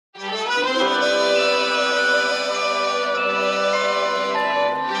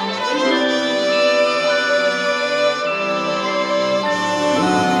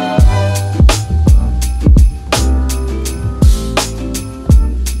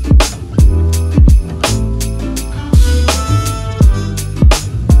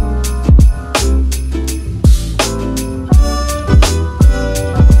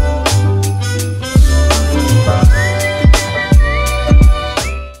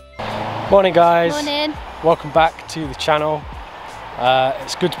Morning guys. Morning. Welcome back to the channel.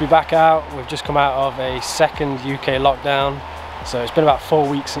 It's good to be back out. We've just come out of a second UK lockdown, so it's been about 4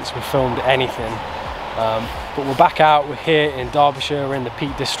 weeks since we filmed anything. But we're back out. We're here in Derbyshire. We're in the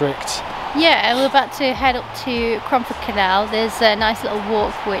Peak District. Yeah, we're about to head up to Cromford Canal. There's a nice little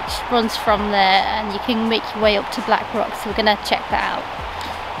walk which runs from there, and you can make your way up to Black Rocks. So we're going to check that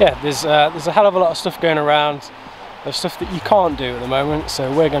out. Yeah, there's a hell of a lot of stuff going around. There's stuff that you can't do at the moment, so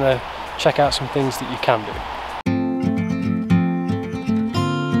we're going to check out some things that you can do.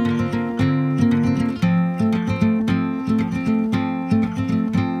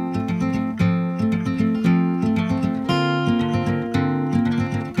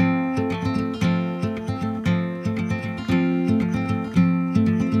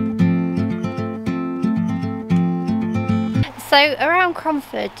 So around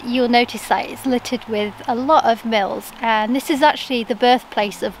Cromford you'll notice that it's littered with a lot of mills, and this is actually the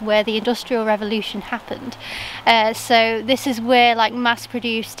birthplace of where the Industrial Revolution happened. So this is where like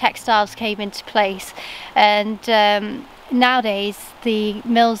mass-produced textiles came into place, and nowadays the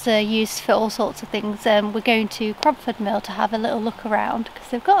mills are used for all sorts of things. We're going to Cromford Mill to have a little look around because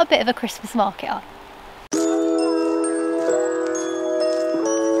they've got a bit of a Christmas market on.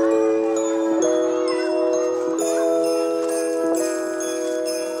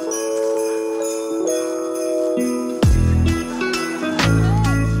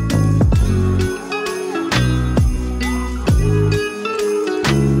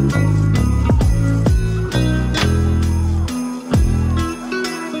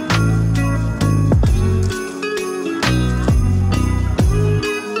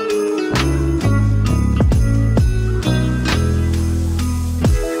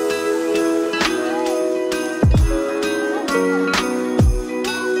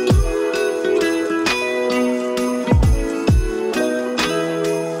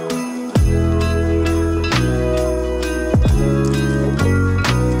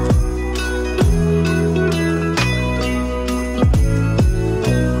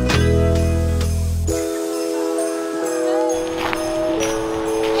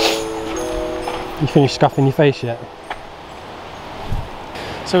 You finished scuffing your face yet?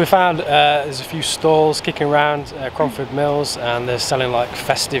 So we found there's a few stalls kicking around Cromford Mills, and they're selling like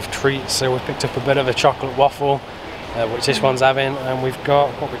festive treats. So we picked up a bit of a chocolate waffle, which this one's having, and we've got,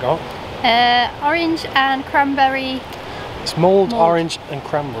 what we got? Orange and cranberry. It's mulled orange and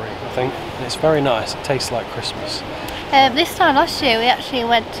cranberry, I think. And it's very nice. It tastes like Christmas. This time last year we actually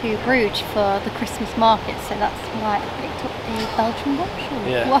went to Bruges for the Christmas market, so that's why I picked up a Belgian waffle.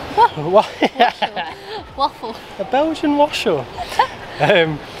 Yeah. Waffle. A Belgian waffle.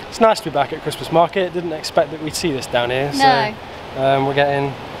 It's nice to be back at Christmas market. Didn't expect that we'd see this down here. No. So we're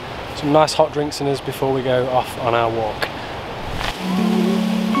getting some nice hot drinks in us before we go off on our walk.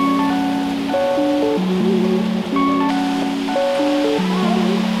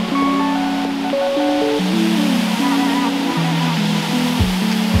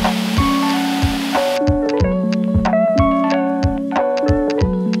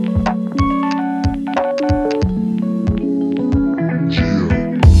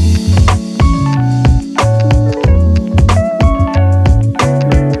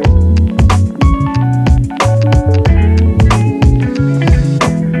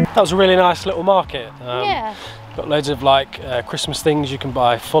 That was a really nice little market. Yeah. Got loads of like Christmas things. You can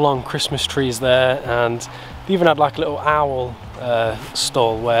buy full-on Christmas trees there, and they even had like a little owl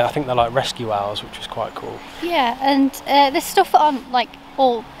stall where I think they're like rescue owls, which was quite cool. Yeah, and there's stuff on like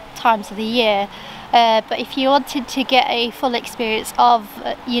all times of the year. But if you wanted to get a full experience of,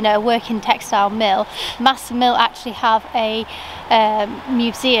 you know, working textile mill, Master Mill actually have a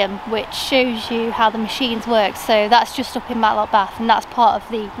museum which shows you how the machines work. So that's just up in Matlock Bath, and that's part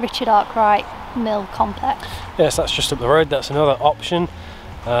of the Richard Arkwright Mill complex. Yes, that's just up the road. That's another option.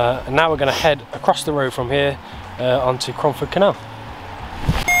 And now we're going to head across the road from here onto Cromford Canal.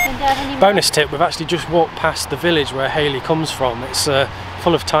 Bonus tip, we've actually just walked past the village where Hayley comes from. It's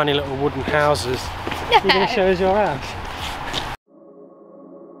full of tiny little wooden houses. You're going to show us your house?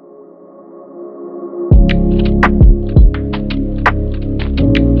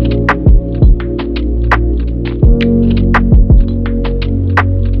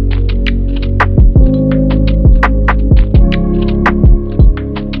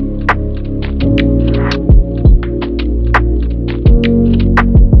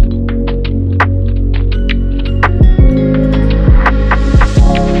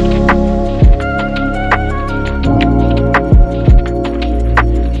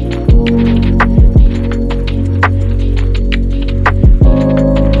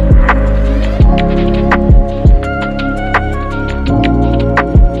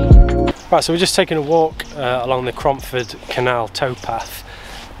 Right, so we're just taking a walk along the Cromford Canal towpath,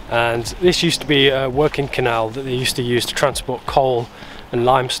 and this used to be a working canal that they used to use to transport coal and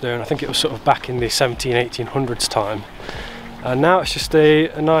limestone. I think it was sort of back in the 1800s time, and now it's just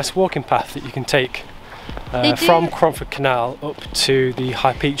a nice walking path that you can take from Cromford Canal up to the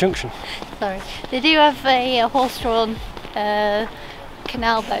High Peak Junction. Sorry, they do have a horse-drawn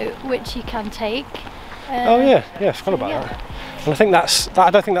canal boat which you can take. Oh yeah, I forgot about that. And I think I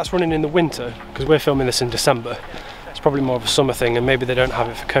don't think that's running in the winter, because we're filming this in December. It's probably more of a summer thing, and maybe they don't have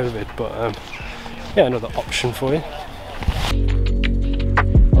it for COVID, but yeah, another option for you.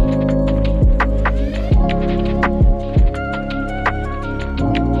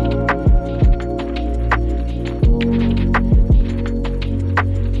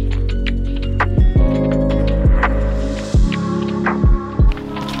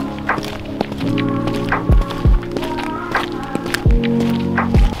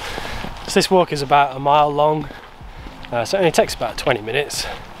 So this walk is about a mile long, so it only takes about 20 minutes,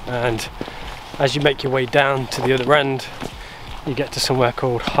 and as you make your way down to the other end you get to somewhere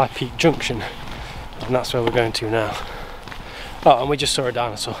called High Peak Junction, and that's where we're going to now. Oh, and we just saw a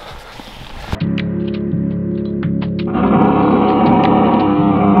dinosaur.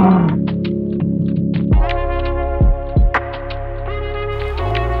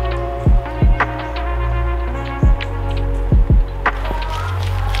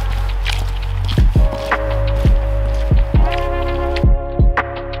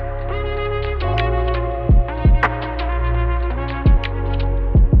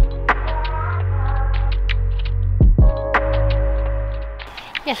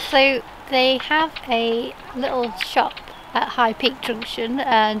 Yes, so they have a little shop at High Peak Junction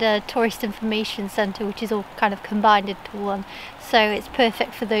and a tourist information centre, which is all kind of combined into one. So it's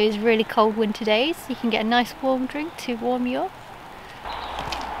perfect for those really cold winter days. You can get a nice warm drink to warm you up.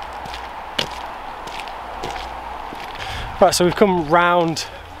 Right, so we've come round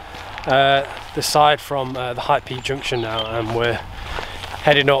the side from the High Peak Junction now, and we're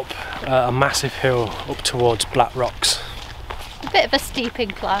heading up a massive hill up towards Black Rocks. A bit of a steep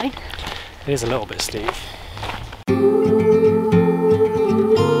incline. It is a little bit steep.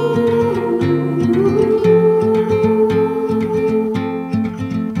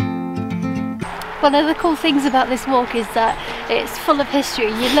 One of the cool things about this walk is that it's full of history.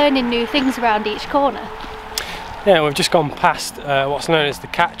 You're learning new things around each corner. Yeah, we've just gone past what's known as the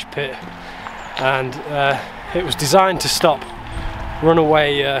catch pit, and it was designed to stop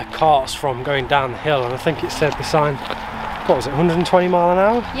runaway carts from going down the hill, and I think it said the sign, what was it, 120 mile an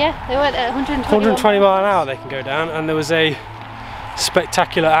hour? Yeah, they went at 120 mile an hour they can go down, and there was a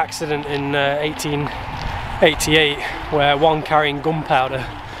spectacular accident in 1888 where one carrying gunpowder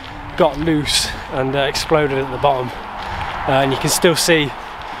got loose and exploded at the bottom, and you can still see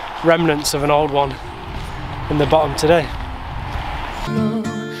remnants of an old one in the bottom today. On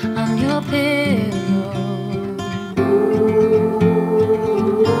your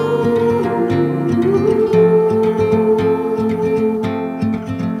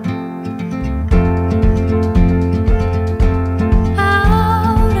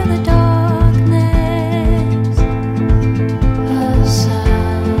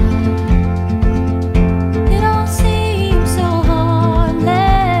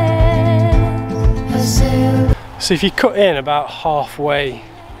So if you cut in about halfway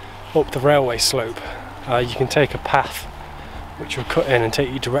up the railway slope, you can take a path which will cut in and take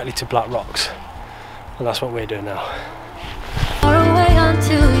you directly to Black Rocks, and that's what we're doing now. Far away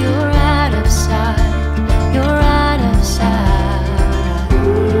until you're out of sight, you're out of sight.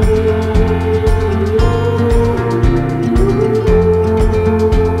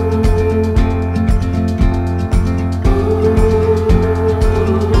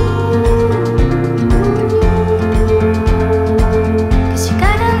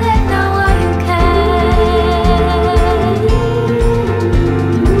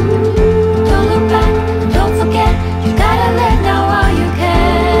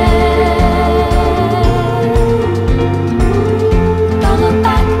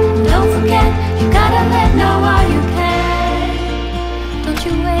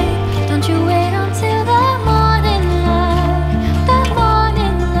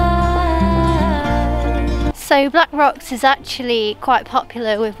 So Black Rocks is actually quite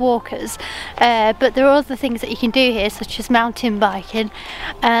popular with walkers, but there are other things that you can do here, such as mountain biking,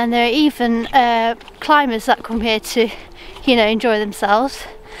 and there are even climbers that come here to, you know, enjoy themselves.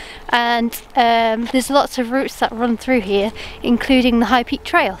 And there's lots of routes that run through here, including the High Peak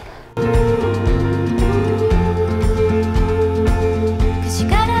Trail.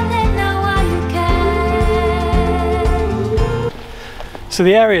 So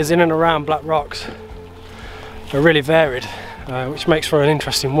the areas in and around Black Rocks are really varied, which makes for an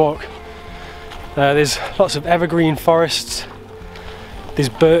interesting walk. There's lots of evergreen forests, there's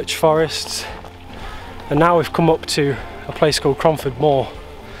birch forests, and now we've come up to a place called Cromford Moor,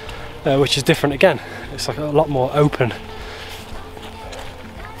 which is different again. It's like a lot more open,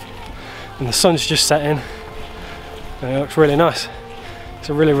 and the sun's just setting and it looks really nice. It's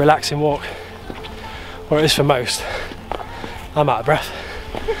a really relaxing walk, or it is for most. I'm out of breath.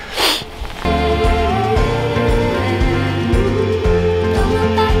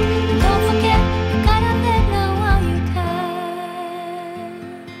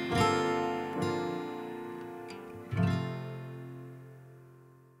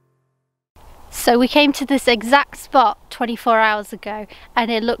 So we came to this exact spot 24 hours ago and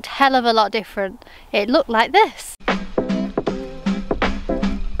it looked hell of a lot different. It looked like this.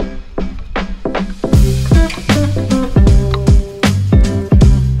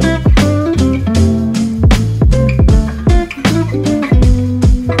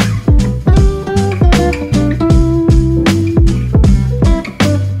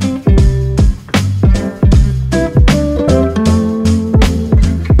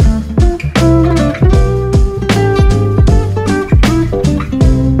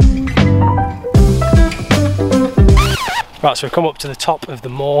 Right, so we've come up to the top of the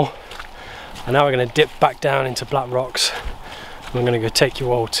moor and now we're going to dip back down into Black Rocks. I'm going to go take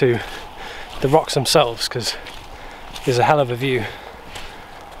you all to the rocks themselves because there's a hell of a view.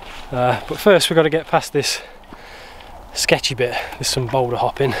 But first we've got to get past this sketchy bit. There's some boulder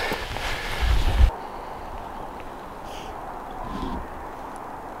hopping.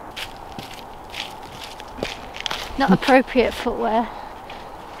 Not appropriate footwear.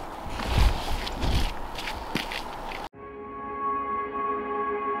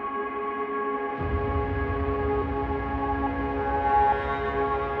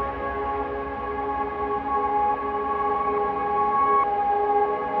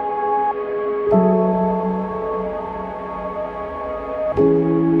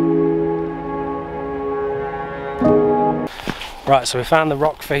 Right, so we found the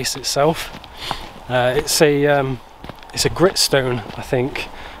rock face itself. It's a gritstone, I think,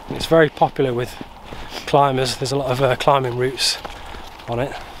 and it's very popular with climbers. There's a lot of climbing routes on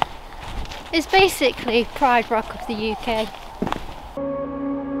it. It's basically Pride Rock of the UK.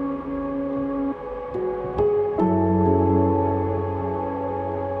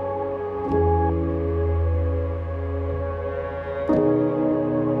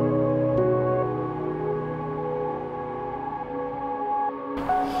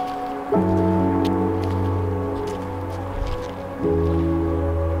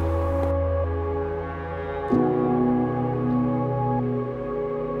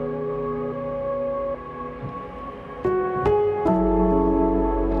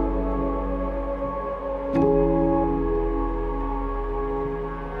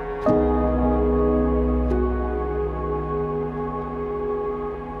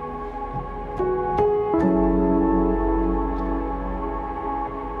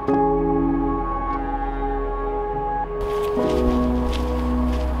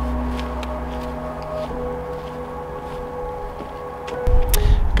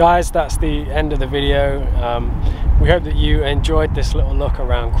 Guys, that's the end of the video. We hope that you enjoyed this little look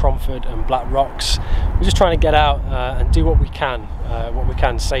around Cromford and Black Rocks. We're just trying to get out and do what we can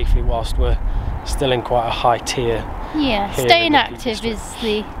safely whilst we're still in quite a high tier. Yeah, staying active is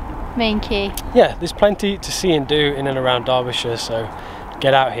the main key. Yeah, there's plenty to see and do in and around Derbyshire, so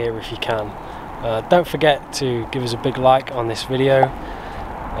get out here if you can. Don't forget to give us a big like on this video.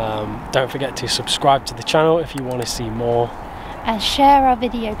 Don't forget to subscribe to the channel if you want to see more. And share our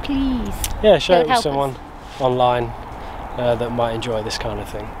video, please. Yeah, share it with someone online that might enjoy this kind of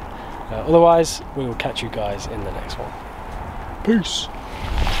thing. Otherwise, we will catch you guys in the next one. Peace.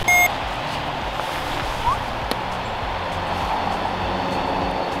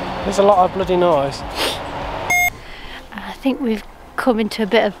 There's a lot of bloody noise. I think we've come into a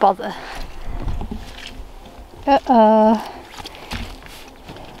bit of bother. Uh-oh.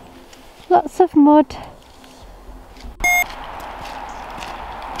 Lots of mud.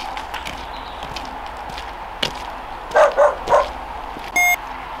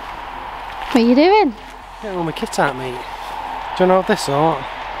 What are you doing? Getting all my kit out, mate. Do you know this or what?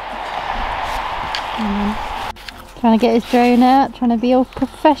 Trying to get his drone out, trying to be all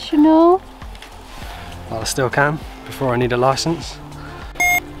professional. Well, I still can, before I need a licence.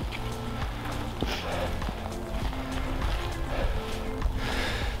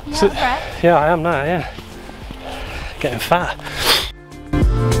 You out of breath? Yeah, I am now, yeah. Getting fat.